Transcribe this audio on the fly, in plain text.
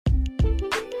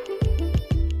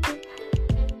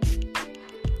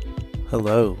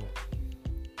Hello,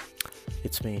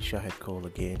 it's me, Shahid Cole,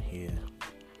 again here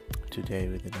today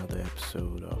with another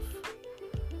episode of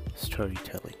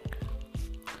storytelling.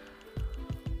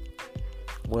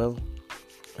 Well,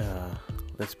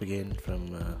 let's begin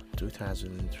from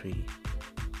 2003.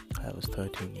 I was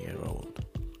 13-year-old,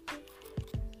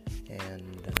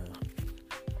 and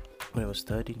when I was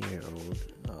 13-year-old,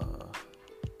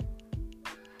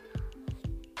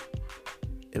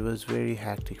 it was very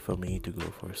hectic for me to go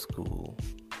for school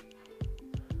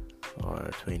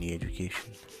or to any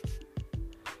education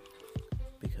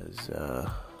because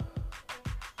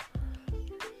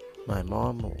my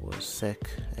mom was sick,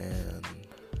 and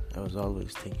I was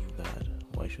always thinking that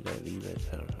why should I leave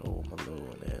her home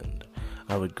alone, and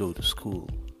I would go to school.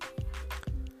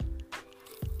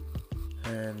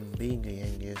 And being the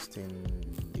youngest in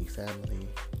the family,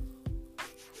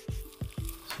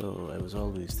 so I was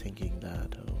always thinking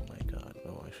that, oh my God,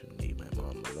 no, I shouldn't leave my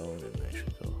mom alone, and I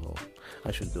should go home.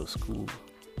 I should go to school.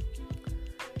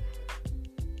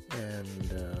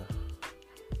 And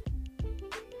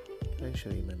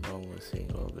eventually my mom was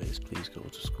saying always, please go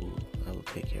to school. I will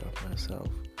take care of myself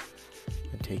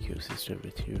and take your sister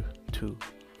with you too.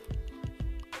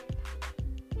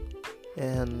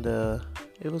 And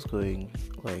it was going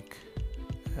like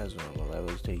as normal. I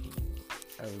was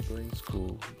going to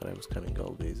school, but I was coming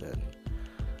always, and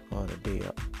on a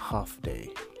half day,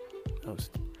 I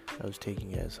was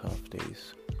taking as half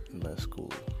days in my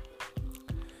school.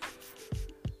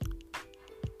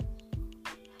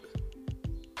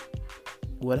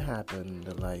 What happened?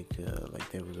 Like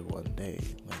there was one day,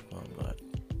 like mom got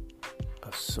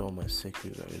so much sick. We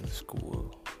were in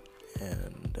school,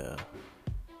 and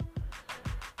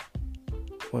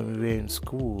when we were in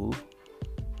school,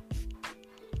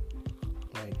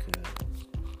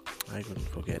 I couldn't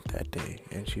forget that day,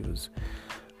 and she was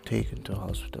taken to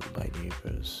hospital by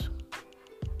neighbors,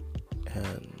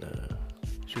 and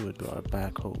she was brought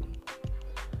back home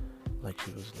like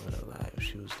she was not alive.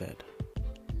 She was dead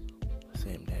the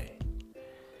same day.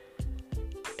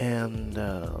 And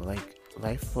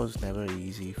life was never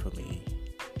easy for me.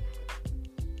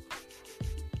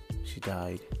 She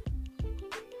died,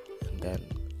 and then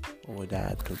our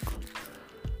dad took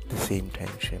the same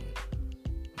tension,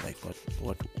 like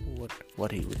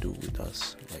what he would do with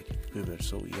us. Like, we were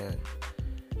so young,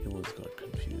 he got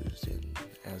confused, and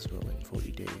as well in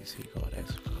 40 days he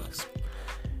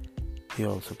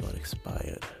also got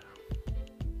expired.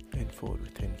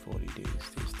 Within 40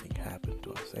 days this thing happened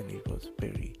to us, and it was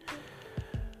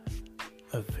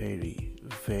a very,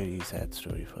 very sad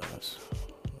story for us.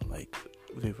 Like,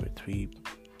 we were three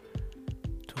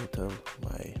total: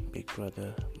 my big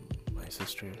brother, my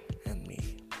sister, and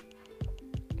me.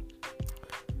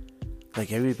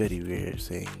 Like, everybody were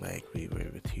saying, like, we were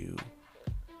with you,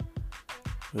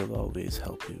 we'll always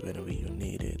help you whenever you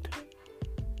need it,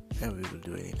 and we will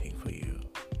do anything for you.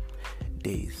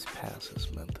 Days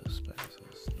passes, months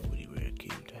passes, nobody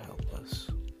came to help us.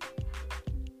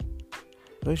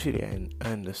 Eventually I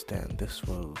understand this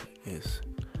world is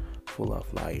full of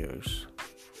liars.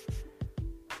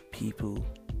 People,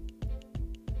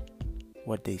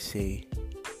 what they say,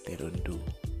 they don't do.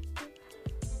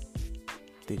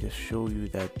 They just show you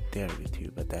that they're with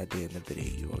you, but at the end of the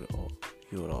day,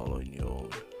 you're all on your own.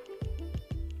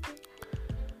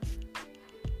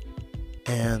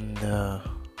 And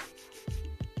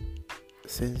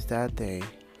since that day,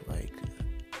 like,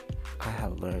 I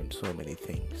have learned so many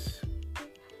things.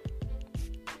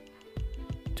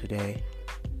 Today,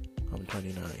 I'm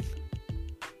 29.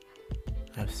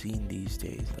 I've seen these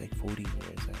days, like 14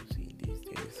 years, I've seen these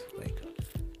days, like,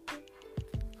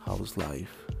 how's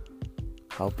life,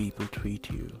 how people treat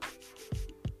you.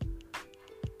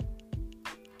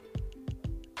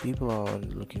 People are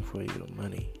looking for your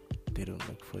money. They don't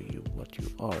look for you, what you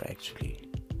are actually.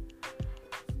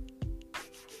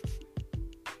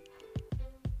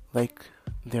 Like,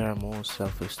 there are more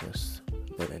selfishness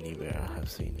than anywhere I have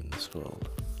seen in this world.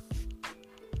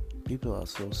 People are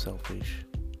so selfish.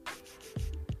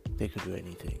 They could do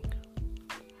anything.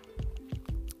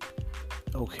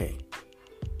 Okay.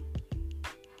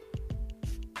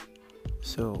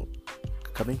 So,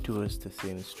 coming towards the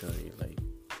same story, like,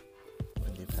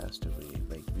 when they passed away,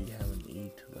 like, we haven't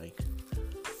eaten, like,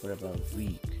 for about a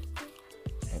week,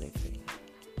 anything.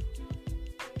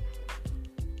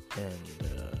 And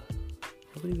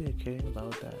nobody really caring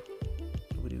about that.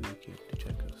 Nobody really cared to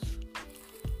check us.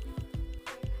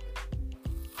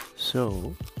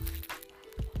 So,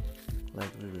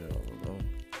 like, we were all alone.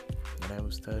 When I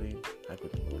was studying, I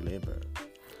couldn't go labor.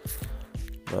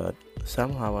 But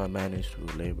somehow I managed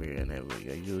to labor, and I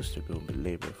used to go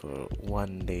labor for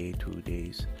 1 day, 2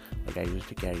 days. Like I used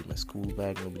to carry my school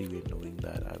bag. Nobody even knowing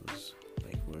that I was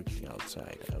like working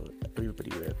outside.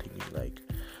 Everybody were thinking like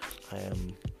I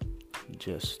am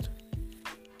just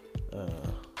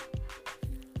uh,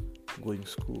 going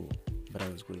school, but I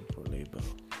was going for labor,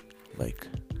 like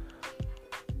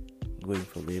going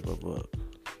for labor work,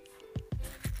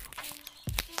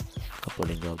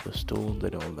 pulling out the stones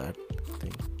and all that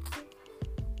thing.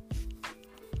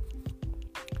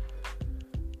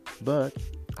 But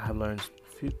I have learned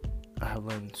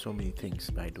so many things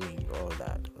by doing all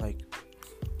that. Like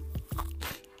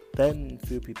then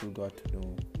few people got to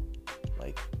know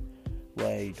like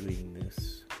why are you doing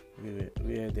this?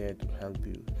 We are there to help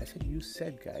you. I said, you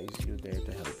said guys you're there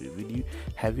to help you.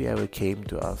 Have you ever came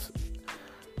to us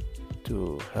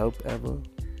to help ever?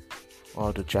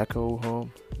 Or to check our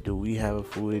home? Do we have a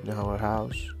food in our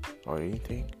house or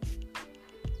anything?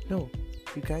 No,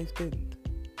 you guys didn't.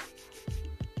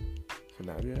 So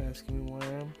now you're asking me why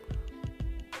I'm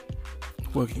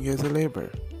working as a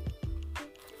laborer.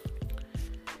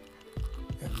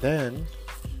 And then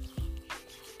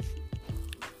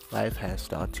life has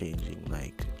started changing,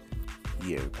 like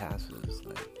year passes.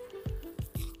 Like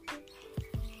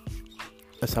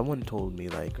someone told me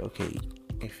like, okay,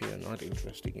 if you're not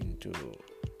interested into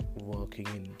working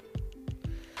in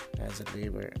as a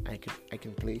laborer, I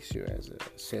can place you as a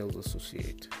sales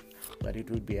associate, but it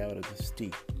would be out of the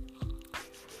city.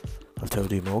 I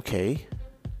told him, okay,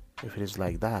 if it is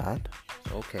like that,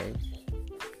 okay,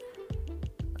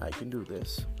 I can do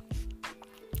this.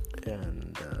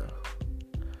 And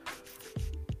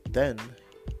then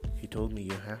he told me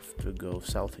you have to go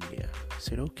South India. I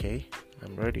said, okay,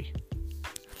 I'm ready.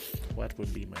 What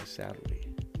would be my salary?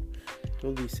 He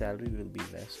told me salary will be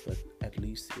less, but at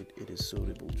least it is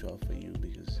suitable job for you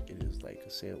because it is like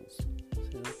a sales. I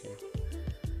said, okay.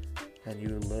 And you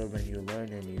will learn when you learn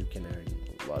and you can earn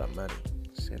a lot of money.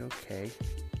 I said, okay,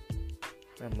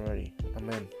 I'm ready. I'm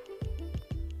in.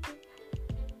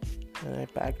 And I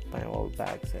packed my old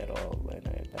bags at all, and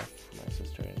I left my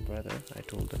sister and brother. I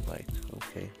told them like,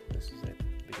 okay, this is it.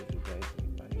 Because you guys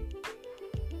need money,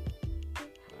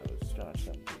 I will start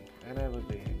something. And I was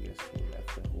the youngest who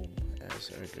left the home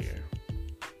as earlier.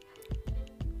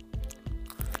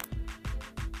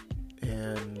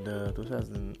 And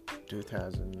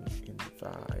 2005,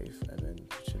 I went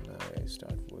to Chennai. I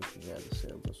started working as a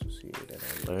sales associate, and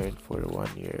I learned for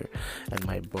 1 year. And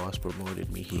my boss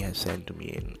promoted me. He has sent to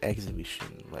me an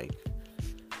exhibition, like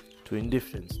to a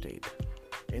different state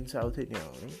in South India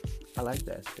only. I like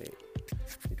that state.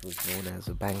 It was known as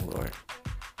Bangalore,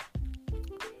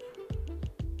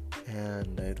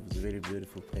 and it was a very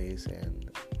beautiful place. And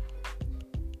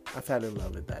I fell in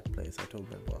love with that place. I told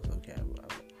my boss, okay,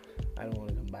 I don't want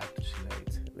to come back to Chennai.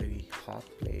 It's a very hot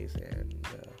place, and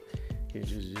can you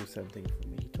just do something for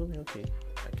me? He told me, okay,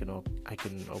 I can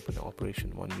open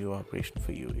one new operation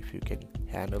for you if you can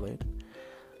handle it.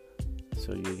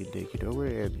 So you can take it over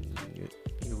and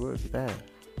you work there.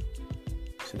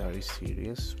 I said, are you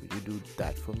serious? Will you do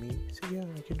that for me? He said, yeah,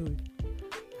 I can do it.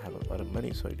 I have a lot of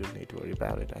money, so I don't need to worry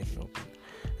about it. I can open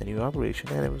a new operation,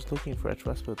 and I was looking for a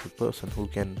trustworthy person who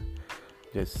can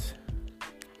just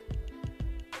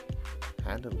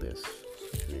handle this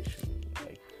situation.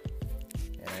 Like,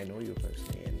 and I know you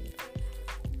personally, and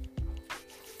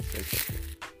basically.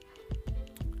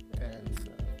 And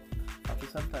after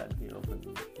some time, he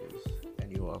opened a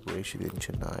new operation in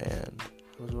Chennai, and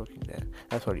I was working there.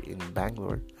 In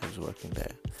Bangalore, I was working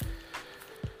there.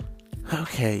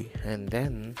 Okay, and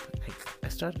then I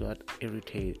started got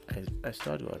irritated. I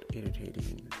started got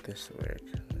irritating with this work,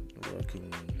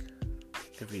 working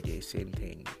every day, same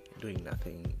thing, doing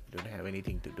nothing. Don't have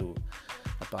anything to do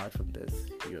apart from this.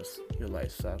 Your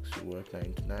life sucks. You work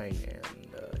 9 to 9, and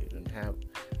you don't have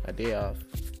a day off.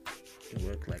 You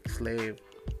work like a slave.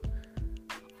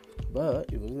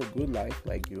 But it was a good life.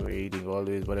 Like, you were eating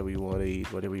always whatever you want to eat,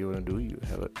 whatever you want to do, you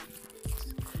have it.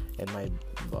 And my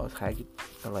boss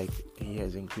he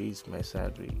has increased my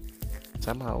salary.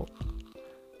 Somehow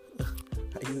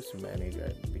I used to manage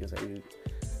it because I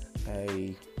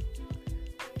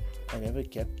never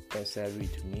kept my salary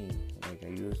to me. Like, I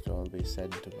used to always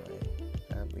send to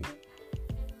my family.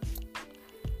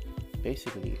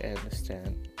 Basically, I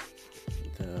understand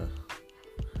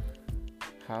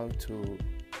how to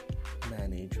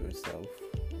manage yourself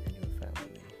and your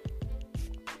family.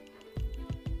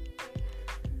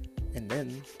 And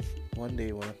then one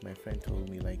day, one of my friends told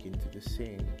me, into the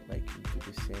same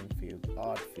field,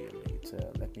 art field.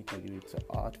 Let me tell you, it's an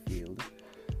art field,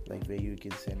 where you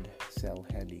can sell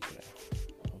handicraft.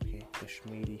 Okay,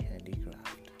 Kashmiri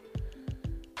handicraft.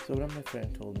 So one of my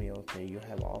friend told me, okay, you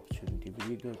have opportunity. Will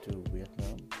you go to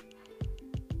Vietnam?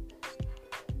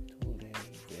 Told him,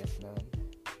 Vietnam?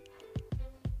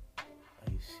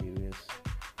 Are you serious?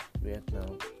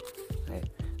 Vietnam?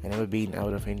 I never been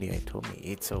out of India. He told me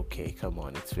it's okay. Come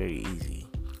on, it's very easy.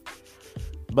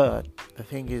 But the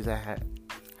thing is, I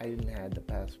didn't have the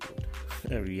passport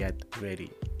yet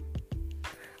ready.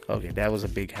 Okay, that was a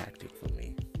big hectic for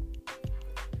me.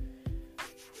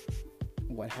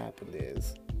 What happened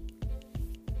is,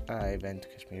 I went to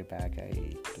Kashmir back. I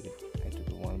took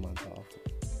 1 month off,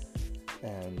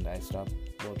 and I stopped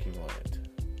working on it.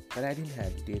 But I didn't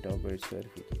have date of birth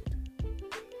certificate.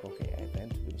 Okay, I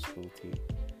went to the school team,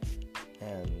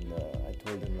 and I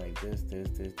told them like this. They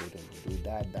don't do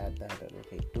that.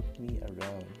 Okay, it took me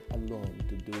around alone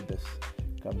to do this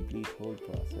complete whole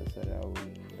process around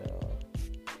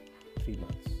 3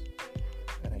 months.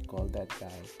 And I called that guy.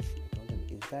 I told him,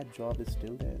 is that job is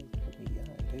still there? He told me,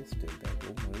 yeah, it is still there.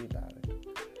 Don't worry about it.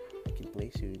 I can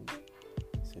place you in.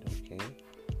 I said, okay.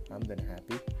 I'm then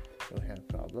happy. Don't have a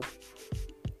problem.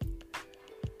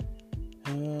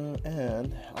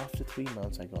 And after 3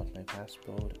 months, I got my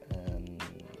passport, and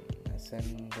I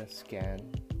sent the scan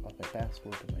of my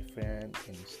passport to my friend,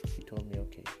 and he told me,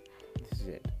 okay, this is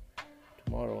it.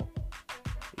 Tomorrow,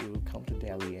 you will come to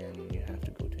Delhi, and you have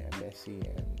to go to embassy,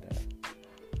 and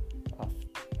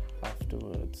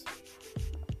afterwards,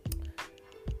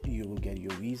 you will get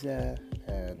your visa,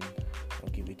 and I'll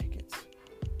give you tickets.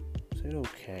 I said,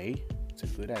 okay, it's a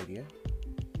good idea.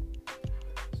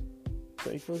 So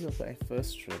it was my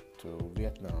first trip to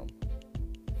Vietnam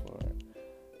for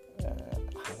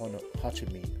Ho Chi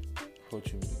Minh,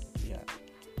 yeah.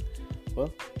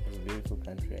 Well, it was a beautiful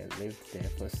country. I lived there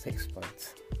for 6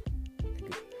 months.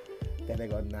 Then I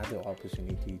got another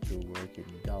opportunity to work in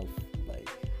Gulf, like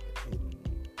in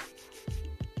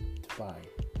Dubai.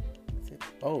 I said,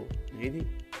 oh, really?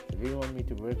 So do you want me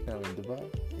to work now in Dubai? I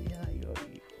said, yeah, you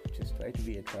just try to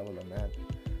be a traveler, man.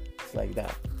 It's like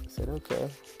that. I said, okay.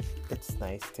 It's a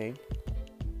nice thing,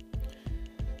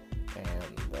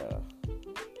 and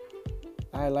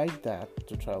I like that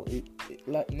to travel.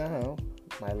 Like now,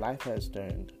 my life has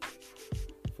turned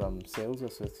from sales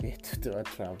associate to a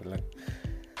traveler,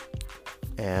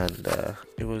 and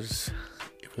it was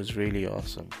really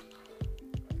awesome.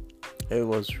 It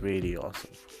was really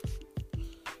awesome.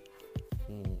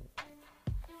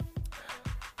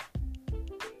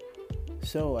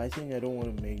 So I think I don't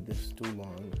want to make this too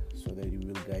long, so that you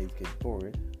will guys get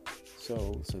bored.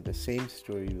 So the same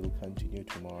story will continue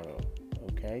tomorrow.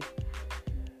 Okay.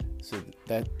 So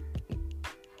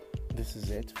this is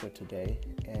it for today.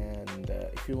 And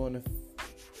if you want to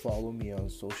follow me on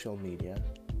social media,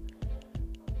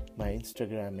 my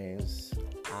Instagram is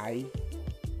IAM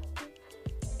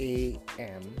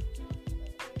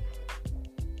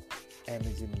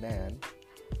as in man,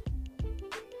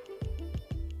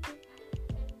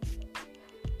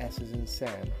 S is in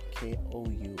Sam,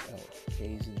 KOUL.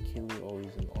 K is in Kilo, O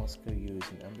is in Oscar, U is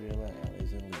in Umbrella, L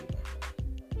is in Lima.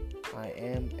 I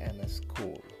am MS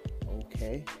Cole.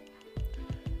 Okay.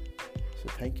 So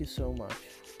thank you so much.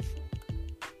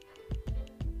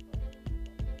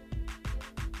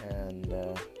 And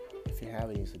if you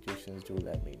have any suggestions, do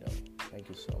let me know. Thank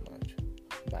you so much.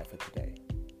 Bye for today.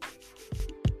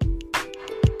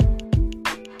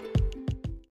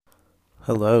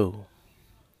 Hello.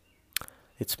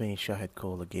 It's me, Shahid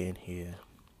Cole, again here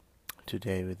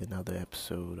today with another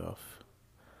episode of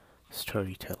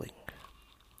storytelling.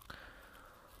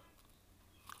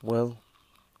 Well,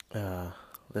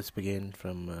 let's begin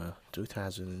from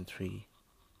 2003.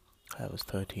 I was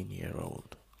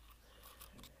 13-year-old,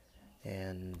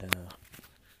 and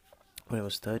when I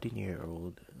was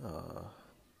 13-year-old,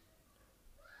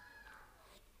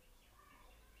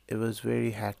 it was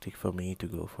very hectic for me to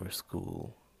go for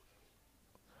school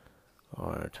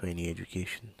or to any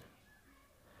education,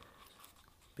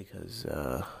 because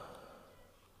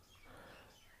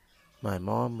my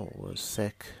mom was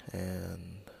sick,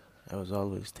 and I was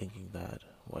always thinking that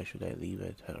why should I leave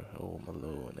at her home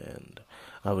alone, and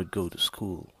I would go to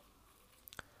school.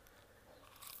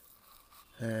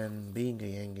 And being the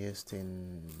youngest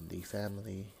in the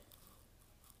family,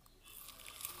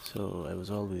 so I was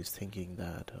always thinking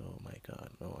that, oh my God,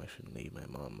 no, I shouldn't leave my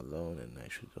mom alone, and I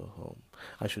should go home.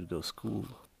 I should go school.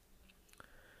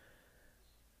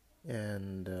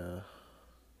 And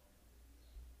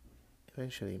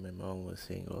eventually my mom was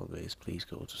saying always, please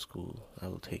go to school. I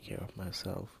will take care of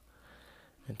myself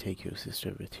and take your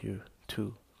sister with you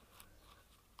too.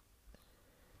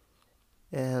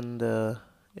 And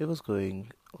it was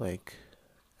going like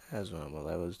as normal.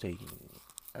 I was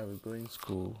going to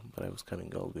school, but I was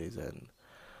coming always, and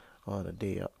on a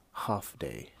day, half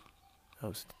day. I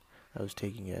was I was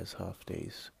taking it as half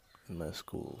days in my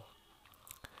school.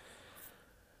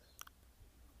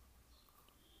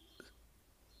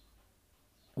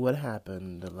 What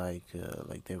happened? Like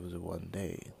there was a one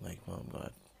day, like mom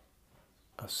got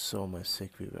us so much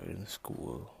sick. We were in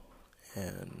school,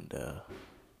 and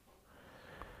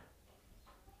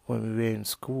when we were in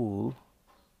school,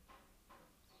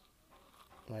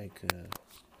 like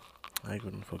I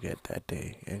couldn't forget that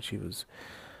day, and she was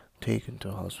taken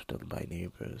to hospital by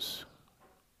neighbors,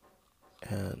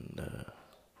 and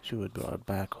she was brought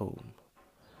back home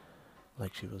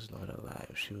like she was not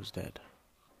alive. She was dead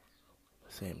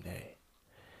the same day.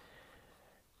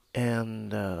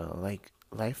 And like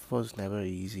life was never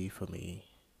easy for me.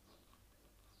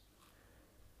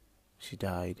 She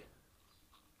died,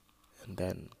 and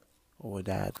then our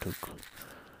dad took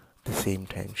the same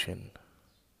tension,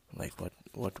 like what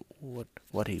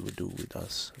he would do with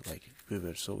us. Like we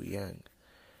were so young,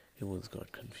 he was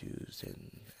got confused,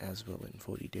 and as well in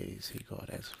 40 days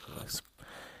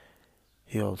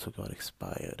he also got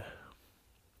expired.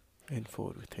 And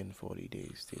within 40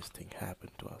 days, this thing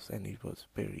happened to us, and it was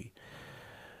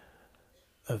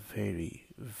a very,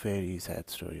 very sad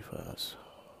story for us.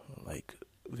 Like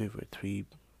we were three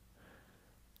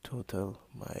total: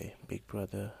 my big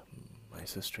brother, my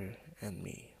sister, and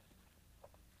me.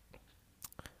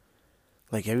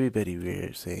 Like everybody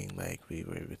were saying, like we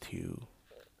were with you.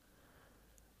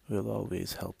 We'll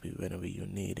always help you whenever you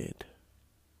need it,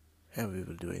 and we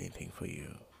will do anything for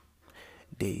you.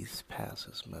 Days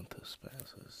passes, months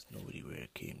passes. Nobody where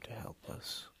came to help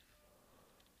us.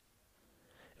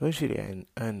 Eventually, I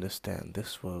understand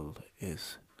this world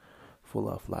is full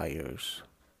of liars.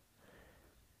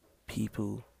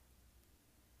 People,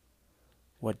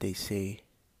 what they say,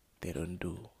 they don't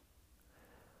do.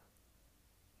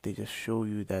 They just show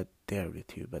you that they're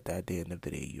with you, but at the end of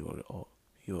the day, you're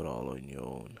all on your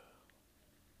own.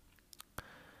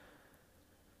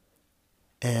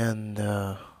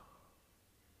 And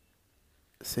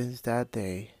since that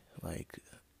day, like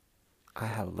I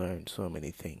have learned so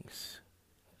many things.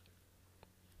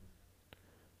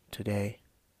 Today,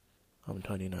 I'm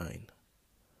 29.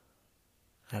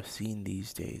 I've seen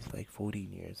these days, like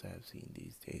 14 years, I've seen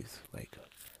these days, like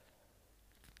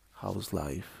how's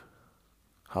life,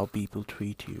 how people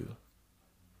treat you.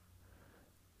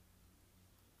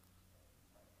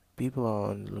 People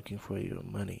aren't looking for your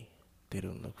money, they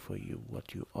don't look for you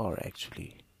what you are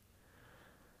actually.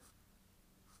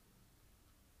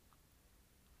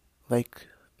 Like,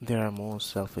 there are more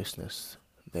selfishness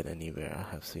than anywhere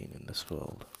I have seen in this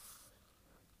world.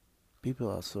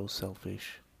 People are so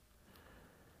selfish,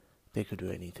 they could do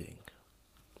anything.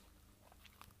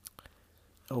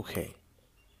 Okay,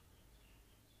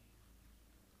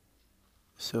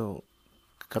 so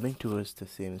coming towards the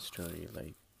same story,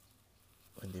 like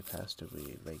when they passed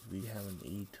away, like we haven't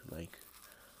eat like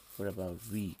for about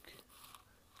a week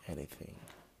anything,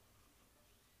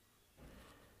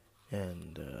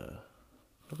 and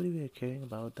nobody were caring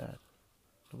about that.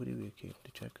 Nobody were came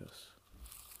to check us.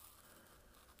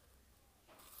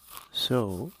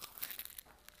 So,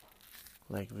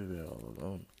 like we were all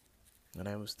alone. When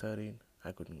I was 13,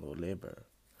 I couldn't go labor,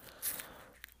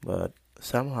 but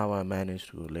somehow I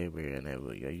managed to go labor, and I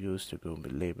used to go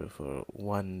labor for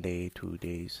 1 day, 2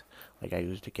 days. Like I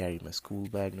used to carry my school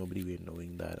bag. Nobody were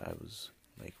knowing that I was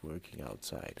like working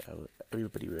outside.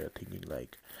 Everybody were thinking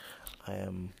like I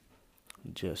am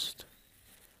just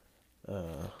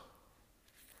uh,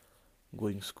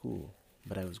 going school,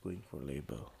 but I was going for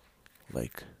labor,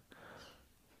 like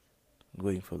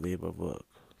going for labor work,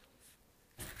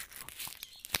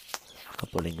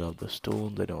 pulling out the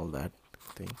stones and all that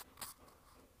thing.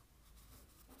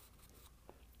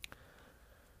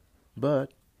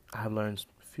 But I have learned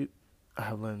few, I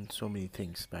have learned so many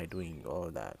things by doing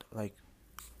all that. Like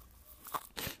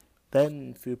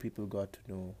then few people got to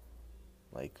know,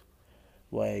 like,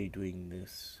 why are you doing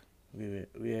this?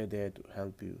 We are there to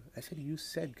help you. I said, you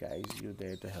said, guys, you're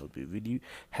there to help you. Would you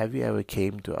have you ever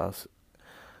came to us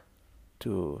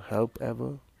to help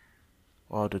ever,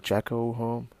 or to check our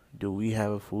home? Do we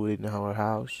have a food in our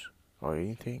house or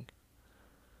anything?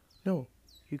 No,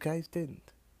 you guys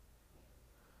didn't.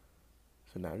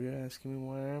 So now you're asking me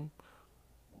why I'm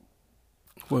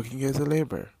working as a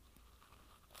laborer.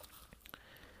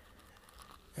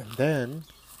 And then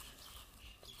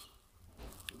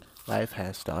life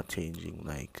has started changing.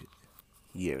 Like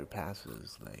year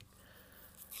passes. Like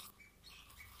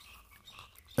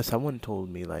someone told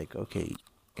me, like, okay,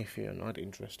 if you're not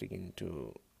interested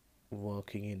into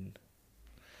working in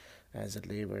as a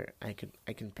laborer, I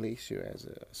can place you as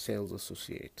a sales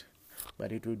associate.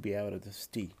 but it would be out of the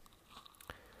city.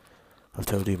 I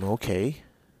told him, okay,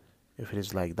 if it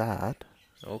is like that,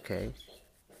 okay,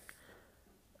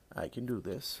 I can do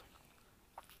this.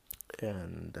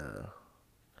 And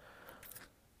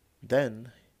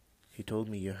then he told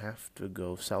me you have to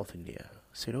go South India. I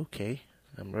said, okay,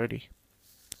 I'm ready.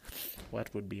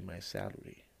 What would be my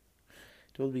salary?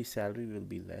 He told me salary will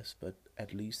be less, but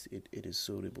at least it is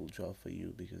suitable job for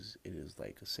you because it is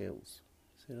like a sales.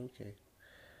 I said, okay.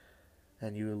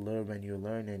 And you will learn when you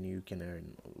learn and you can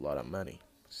earn a lot of money.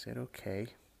 I said, okay,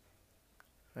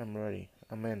 I'm ready.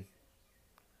 I'm in.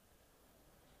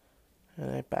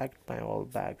 And I packed my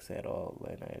old bags at all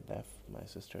and I left my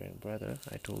sister and brother.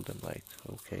 I told them like,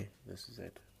 okay, this is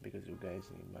it. Because you guys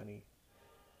need money,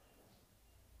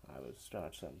 I will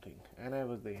start something. And I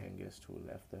was the youngest who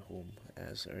left the home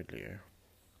as earlier.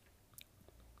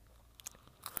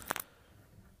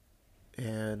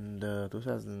 And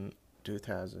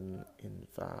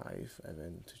 2005, I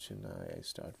went to Chennai. I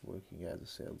started working as a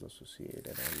sales associate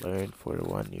and I learned for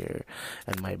 1 year.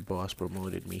 And my boss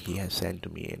promoted me. He has sent to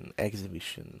me an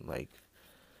exhibition like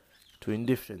to a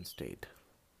different state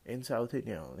in South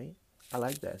India only. I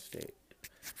like that state.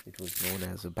 It was known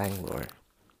as Bangalore.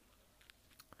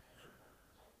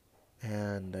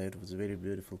 And it was a very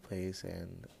beautiful place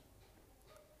and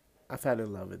I fell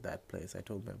in love with that place. I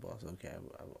told my boss, okay,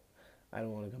 I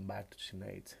don't want to come back to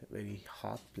Chennai. It's a very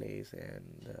hot place,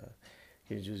 and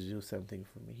can you just do something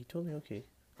for me? He told me, okay,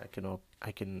 I can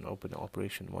open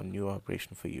one new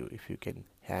operation for you if you can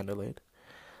handle it.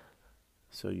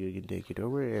 So you can take it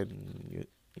over and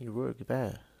you work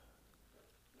there.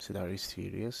 I said, are you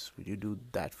serious? Would you do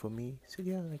that for me? He said,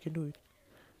 yeah, I can do it.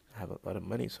 I have a lot of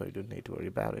money, so you don't need to worry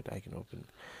about it. I can open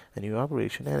a new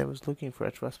operation, and I was looking for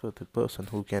a trustworthy person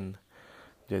who can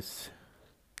just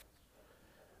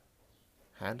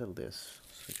handle this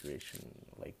situation,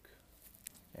 like,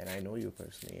 and I know you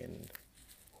personally, and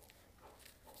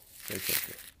it's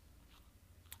okay.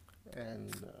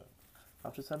 And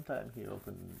after some time, he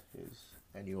opened his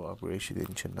a new operation in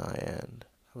Chennai, and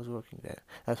I was working there.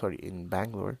 Sorry, in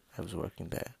Bangalore, I was working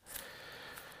there.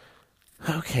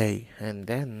 Okay, and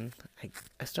then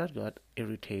I started got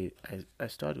irritated. I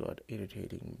started got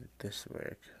irritating with this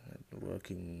work,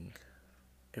 working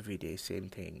every day, same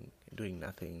thing, doing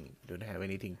nothing, don't have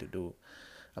anything to do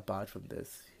apart from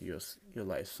this. Your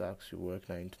life sucks. You work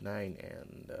 9 to 9,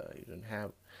 and you don't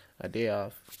have a day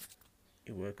off.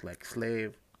 You work like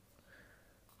slave.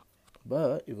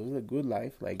 But it was a good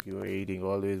life. Like you were eating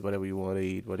always whatever you want to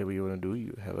eat, whatever you want to do,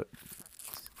 you have it.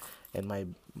 And my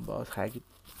boss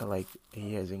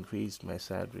he has increased my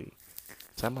salary.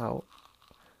 Somehow,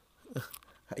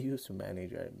 I used to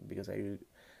manage because I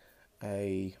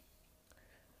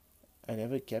I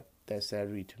never kept that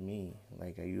salary to me.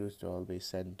 Like I used to always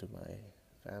send to my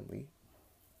family.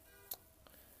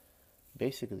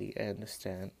 Basically, I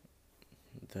understand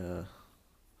the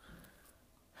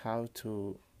how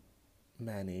to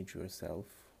manage yourself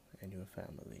and your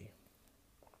family.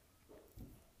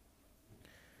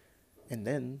 And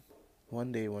then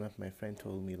one day one of my friend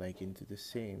told me into the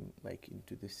same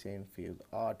field,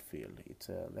 art field.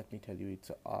 Let me tell you,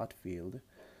 it's a art field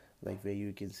like where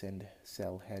you can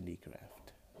sell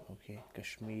handicraft. Okay,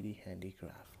 Kashmiri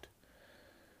handicraft.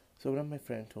 So one of my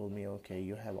friend told me, okay,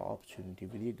 you have opportunity.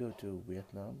 Will you go to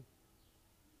Vietnam?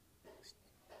 I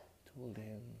told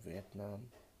him, Vietnam?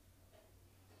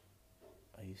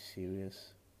 Are you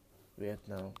serious?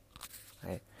 Vietnam?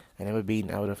 I never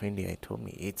been out of India. He told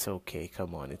me it's okay.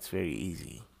 Come on, it's very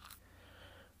easy.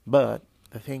 But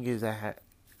the thing is, I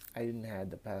didn't have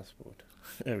the passport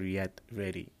yet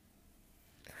ready.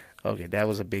 Okay, that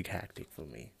was a big hectic for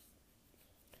me.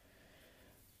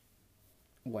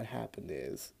 What happened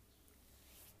is,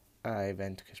 I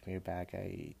went to Kashmir back.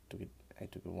 I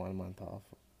took a 1 month off,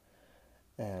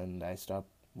 and I stopped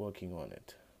working on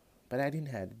it. But I didn't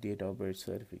have the date of birth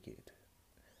certificate.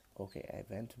 Okay, I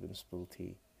went to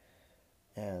municipality,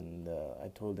 and I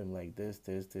told them like this.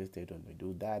 They told me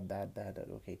do that.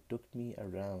 Okay, it took me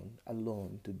around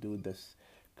alone to do this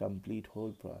complete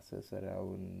whole process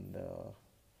around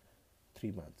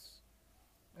 3 months.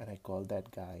 And I called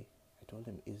that guy. I told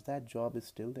him, "Is that job is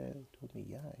still there?" He told me,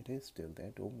 "Yeah, it is still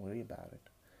there. Don't worry about it.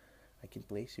 I can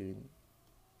place you in."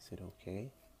 He said,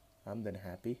 "Okay." I'm then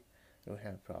happy. I don't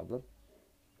have a problem.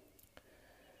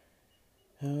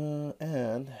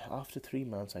 And after 3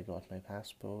 months, I got my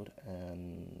passport,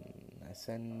 and I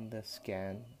sent the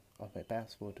scan of my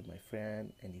passport to my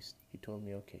friend, and he told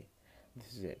me, "Okay,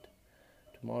 this is it.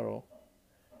 Tomorrow,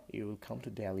 you will come to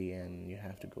Delhi, and you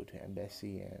have to go to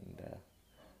embassy, and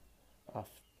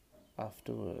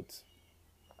afterwards,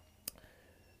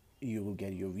 you will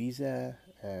get your visa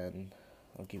and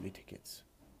I'll give you tickets.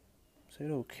 I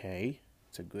said, okay,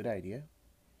 it's a good idea.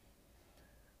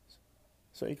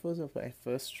 So it was my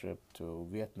first trip to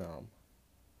Vietnam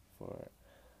for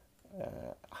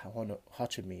Ho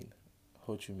Chi Minh.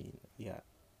 Ho Chi Minh, yeah.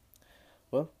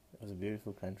 Well, it was a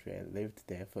beautiful country. I lived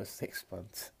there for 6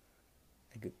 months.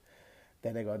 I could,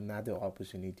 then I got another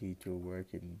opportunity to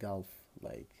work in Gulf,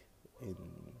 like in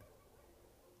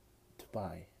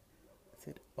Dubai. I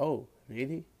said, "Oh,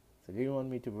 really? So do you want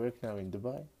me to work now in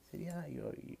Dubai?" I said, "Yeah,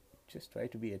 you just try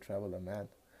to be a traveler, man.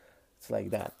 It's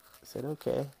like that." I said,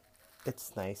 "Okay,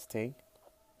 it's nice thing,"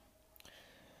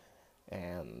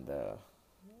 and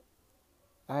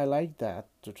I like that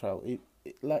to travel.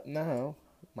 Like now,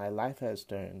 my life has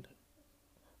turned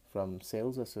from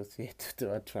sales associate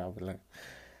to a traveler,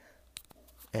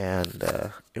 and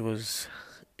it was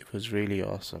really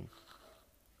awesome.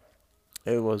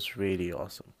 It was really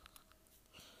awesome.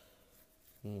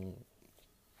 Mm.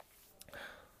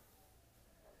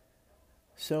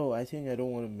 So I think I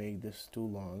don't want to make this too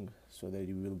long so that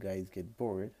you will guys get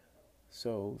bored.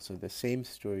 So the same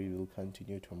story will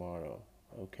continue tomorrow.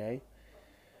 Okay.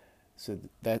 So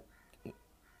that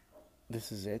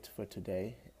this is it for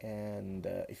today. And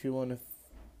if you want to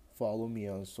follow me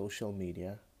on social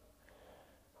media,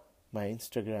 my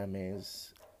Instagram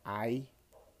is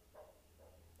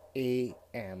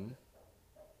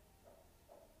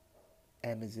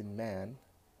M is in man,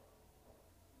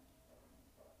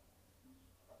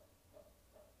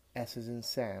 S is in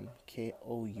Sam,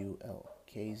 Koul.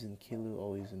 K is in Kilo,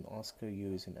 O is in Oscar,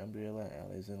 U is in Umbrella,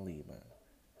 L is in Lima.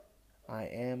 I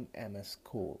am MS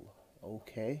Cole.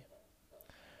 Okay?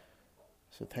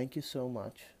 So thank you so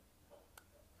much.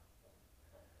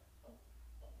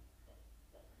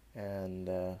 And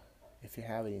if you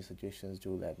have any suggestions,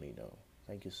 do let me know.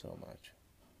 Thank you so much.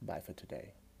 Bye for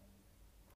today.